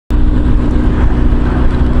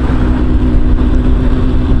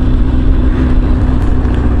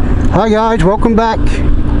Hi guys, welcome back.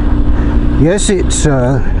 Yes, it's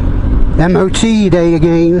MOT day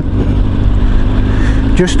again.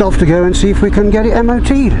 Just off to go and see if we can get it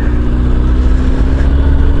MOT'd.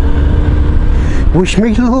 Wish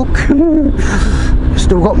me luck.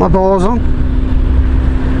 Still got my bars on.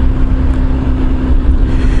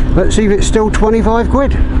 Let's see if it's still 25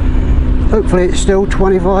 quid. Hopefully it's still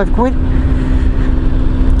 25 quid.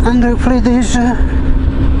 And hopefully there's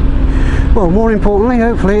well, more importantly,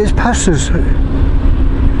 hopefully it's passes.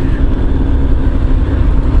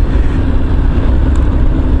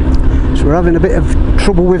 So we're having a bit of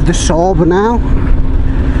trouble with the Saab now.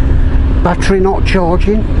 Battery not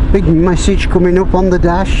charging. Big message coming up on the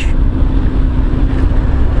dash.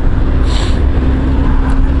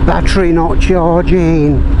 Battery not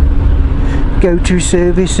charging. Go to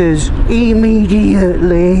services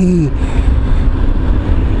immediately.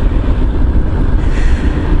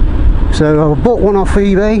 So I bought one off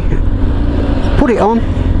eBay, put it on,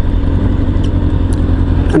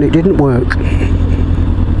 and it didn't work.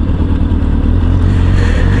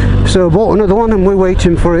 So I bought another one and we're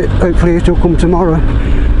waiting for it. Hopefully it'll come tomorrow.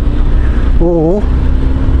 Or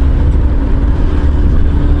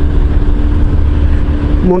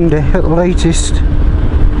Monday at the latest.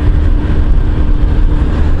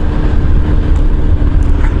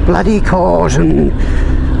 Bloody cars and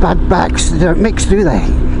bad backs, they don't mix, do they?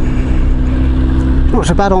 Not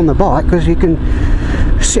so bad on the bike because you can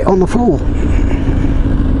sit on the floor.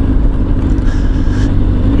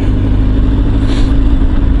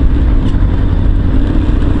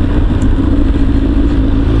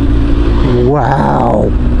 Wow.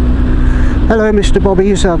 Hello Mr.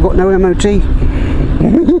 Bobby, so I've got no MOT.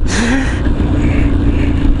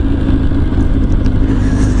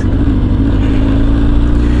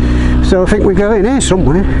 So I think we go in here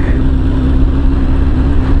somewhere.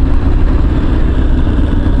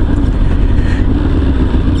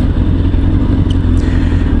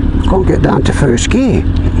 Can't get down to first gear.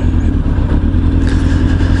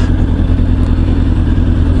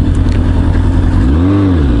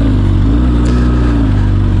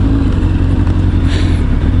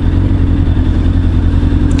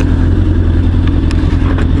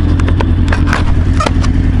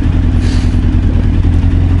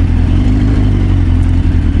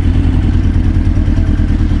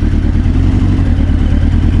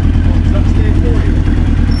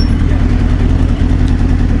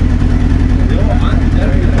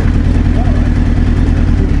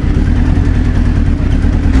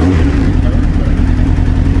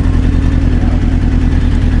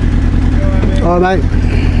 Oh mate,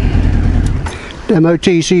 MOT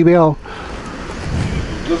CBR.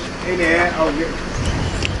 Just in here, I'll get...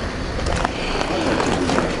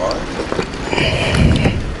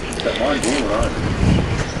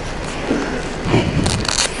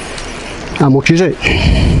 How much is it?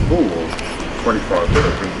 Oh, 25 quid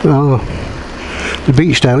I think. Oh, the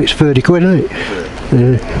beach style, it's 30 quid, isn't it?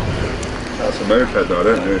 Yeah. That's a moped though, I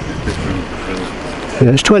don't know if it's different.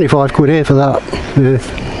 Yeah, it's 25 quid here for that. Yeah.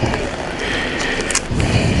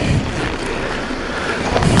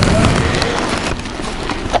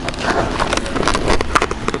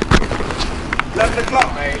 11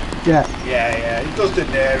 o'clock, mate? Yeah. Yeah, he does it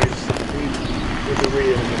there, it's with the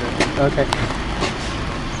wheel in it. Okay.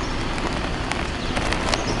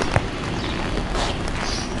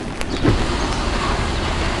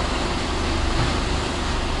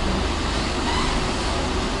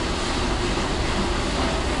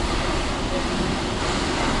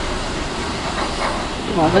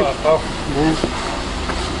 Right, yeah.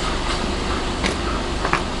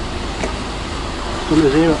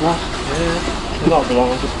 Summer's here at last. Yeah, not long,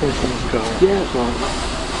 I'm just finishing this car. Yeah, that's right.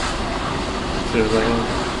 Too late.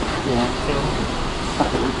 Yeah.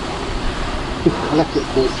 I left it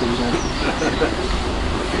 14 days.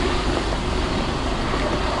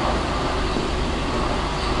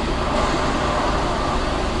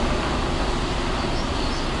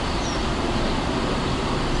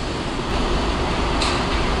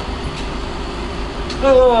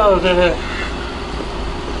 Oh, did it?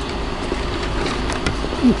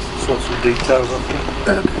 Sort some details off it.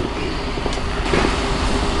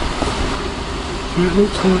 It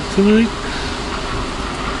looks like to me.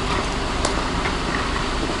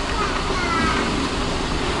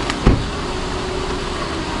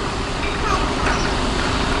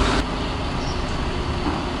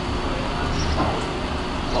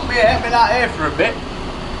 Put me out with that here for a bit.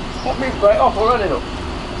 Put me straight off already, look.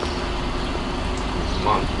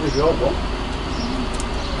 Man, Here's your one.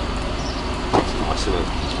 that's nice, isn't it?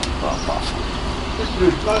 Oh,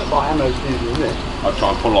 by MOT, isn't it? I'd try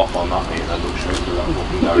and pull off on that, mate, and then look straight through that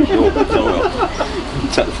fucking garage door. So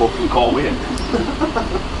take the fucking car with it.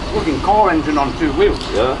 Fucking car engine on 2 wheels.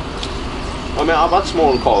 Yeah. I mean, I've had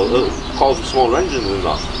smaller cars with smaller engines than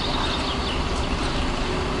that.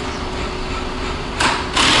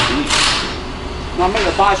 No, I meant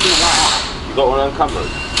to buy something like that. You got one of them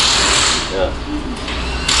cameras? Yeah.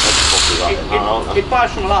 He'd buy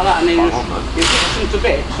something like that and then he'd fix them to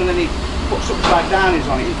bits and then he puts upside down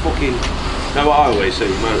on it and fucking... No, what I always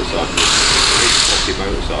say with motorcycles, fucking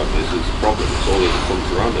motorcycles, it's a problem, it's all that comes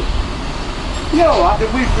around them. You know what, they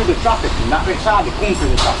weave through the traffic and that, but it's hard to come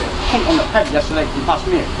through the traffic. I come on the peg yesterday from past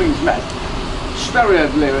me at Queen's Med.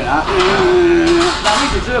 Stereo glaring at. Now we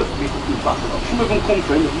deserve to be fucking traffic. Some of them come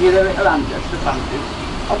through and you hear it around just the fancy.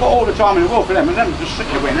 I've got all the time in the world for them and them just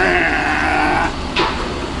sitting there going.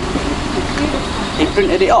 He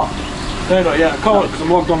printed it off? No, not yet. I can't because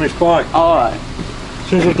I'm logged on this bike. Oh, alright. As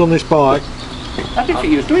soon as I've done this bike. I didn't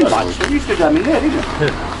think you was doing bikes, but you used to do them in there, didn't you?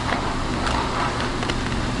 Yeah.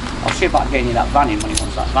 I'll see about getting you that van in when he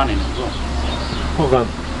wants that van in as well. What van?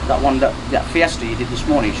 That one, that Fiesta you did this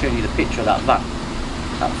morning, showing you the picture of that van.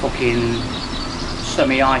 That fucking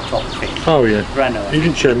semi-high top thing. Oh yeah. Renault. You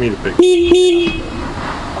didn't show me the picture.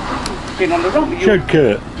 Been on the run, but you... Showed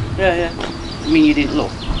Kurt. Yeah, yeah. I mean you didn't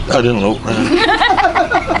look. I didn't look.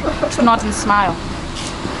 Just nod and smile.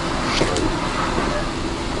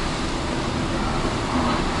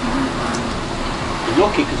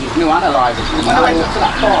 Lucky because there's new analysers. When I went up to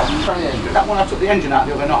that car, that one I took the engine out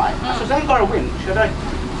the other night, I says, I ain't got a winch.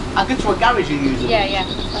 I go to a garage and use it. Yeah, yeah.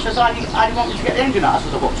 I says, how do you want me to get the engine out? I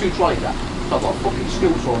says, I've got 2 trolleys out. So I've got a fucking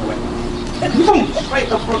steel saw on the way. Boom! Straight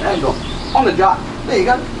the front end up. On the jack. There you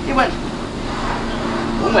go. He went,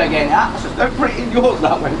 one way getting it out. I says, don't put it in yours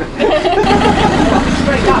that way.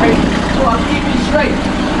 Straight that way. Go on, keep it straight.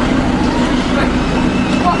 Straight.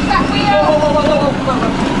 Watch that wheel! Whoa.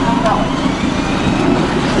 Calm down.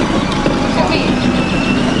 Come in.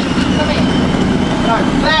 Come in. No,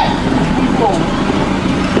 there! Keep going.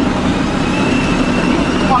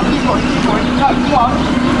 Come on, keep going. No, come on.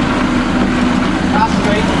 That's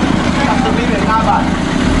straight. That's the limit, now back.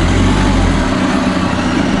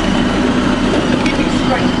 Keep it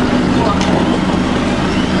straight. Come on.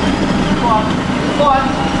 Come on. Come on.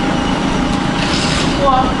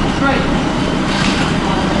 Come on. Straight.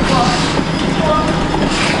 Come on. Come on.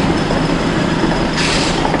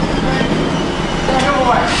 Straight. Go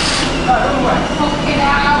away. No, go away. Fuck it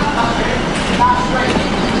out. That's it. That's straight.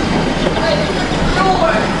 Go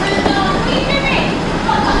away.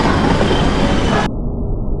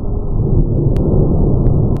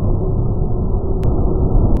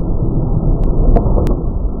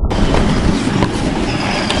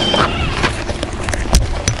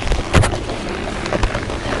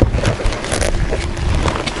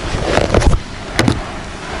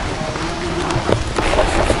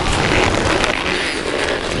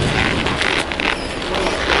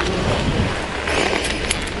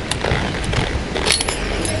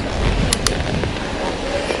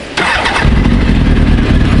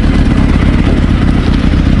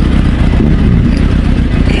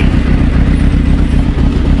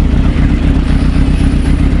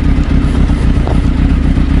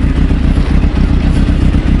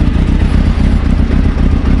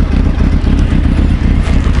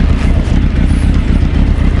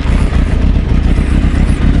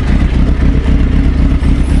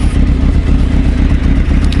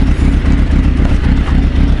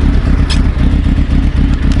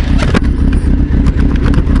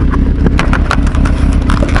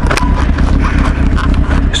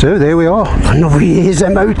 So there we are, another year's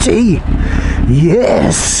MOT.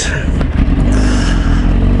 Yes!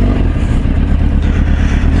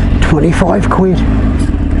 25 quid.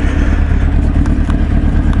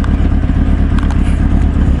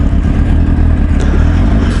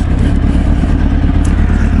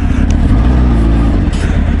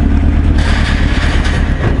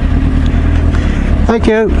 Thank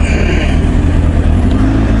you.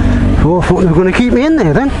 Oh, I thought they were going to keep me in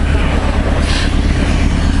there then.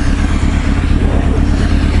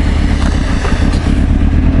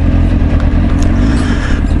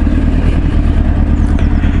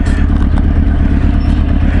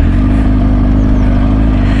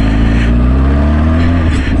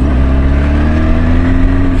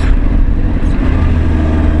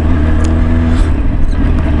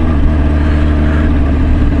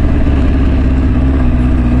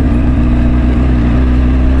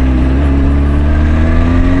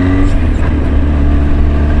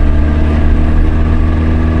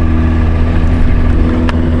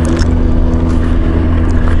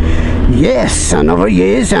 Yes, another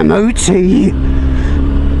year's MOT.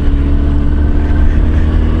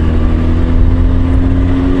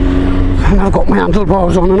 I've got my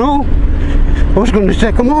handlebars on and all. I was going to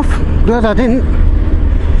take them off, glad I didn't.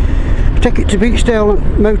 Take it to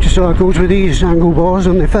Beachdale motorcycles with these angle bars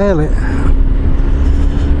and they fail it.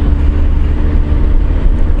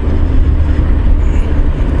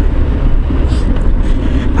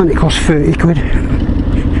 And it costs 30 quid.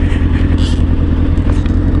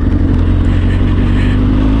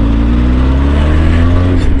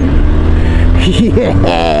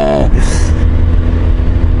 Yeah.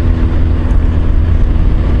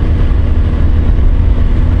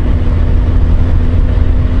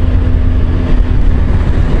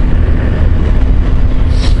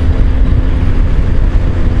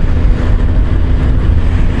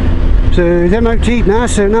 So it's MOT'd now,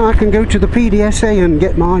 so now I can go to the PDSA and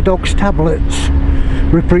get my dog's tablets,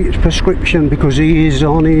 repeat his prescription, because he is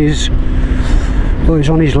on his, well, he's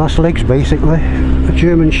on his last legs basically. A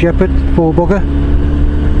German Shepherd, poor bugger.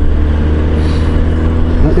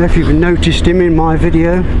 I don't know if you've noticed him in my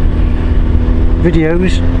videos,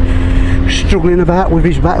 struggling about with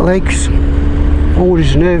his back legs. All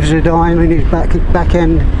his nerves are dying in his back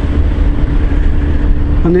end.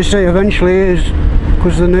 And they say eventually,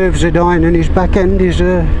 because the nerves are dying in his back end, his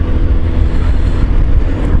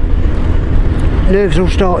nerves will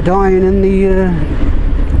start dying in the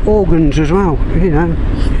organs as well, you know,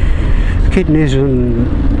 kidneys and,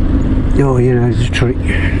 oh, you know, the trick.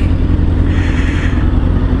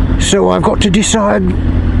 So I've got to decide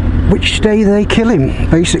which day they kill him,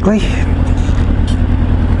 basically.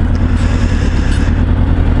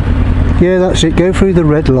 Yeah, that's it, go through the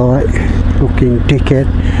red light, fucking dickhead.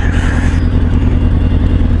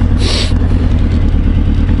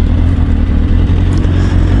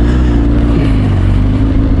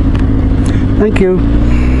 Thank you.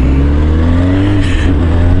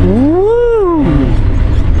 Woo!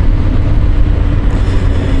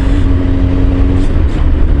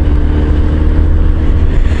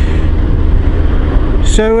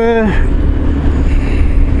 So,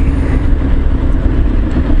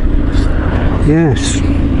 yes.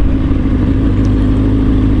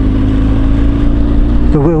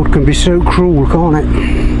 The world can be so cruel, can't it?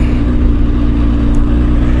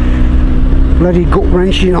 Bloody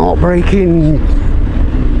gut-wrenching, heartbreaking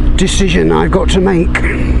decision I've got to make.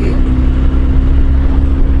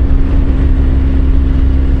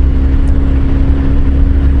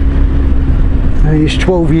 He's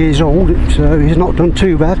 12 years old, so he's not done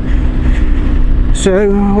too bad.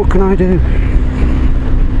 So what can I do?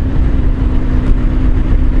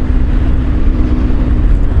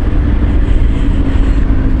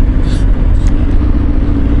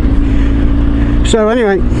 So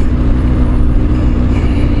anyway,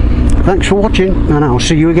 thanks for watching, and I'll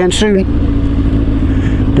see you again soon.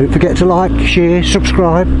 Don't forget to like, share,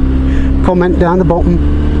 subscribe, comment down the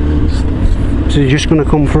bottom. So you're just going to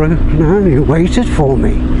come through? No, you waited for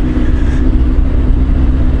me.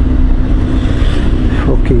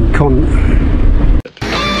 Fucking cunt.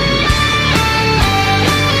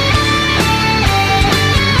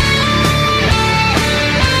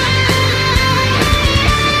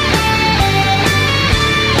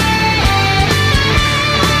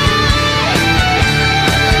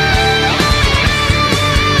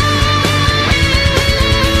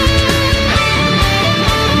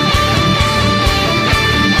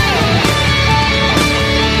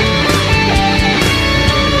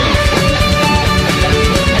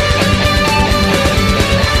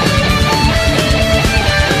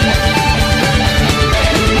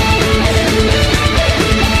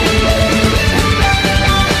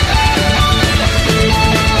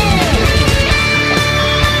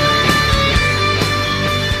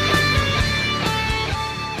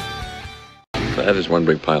 That is one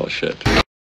big pile of shit.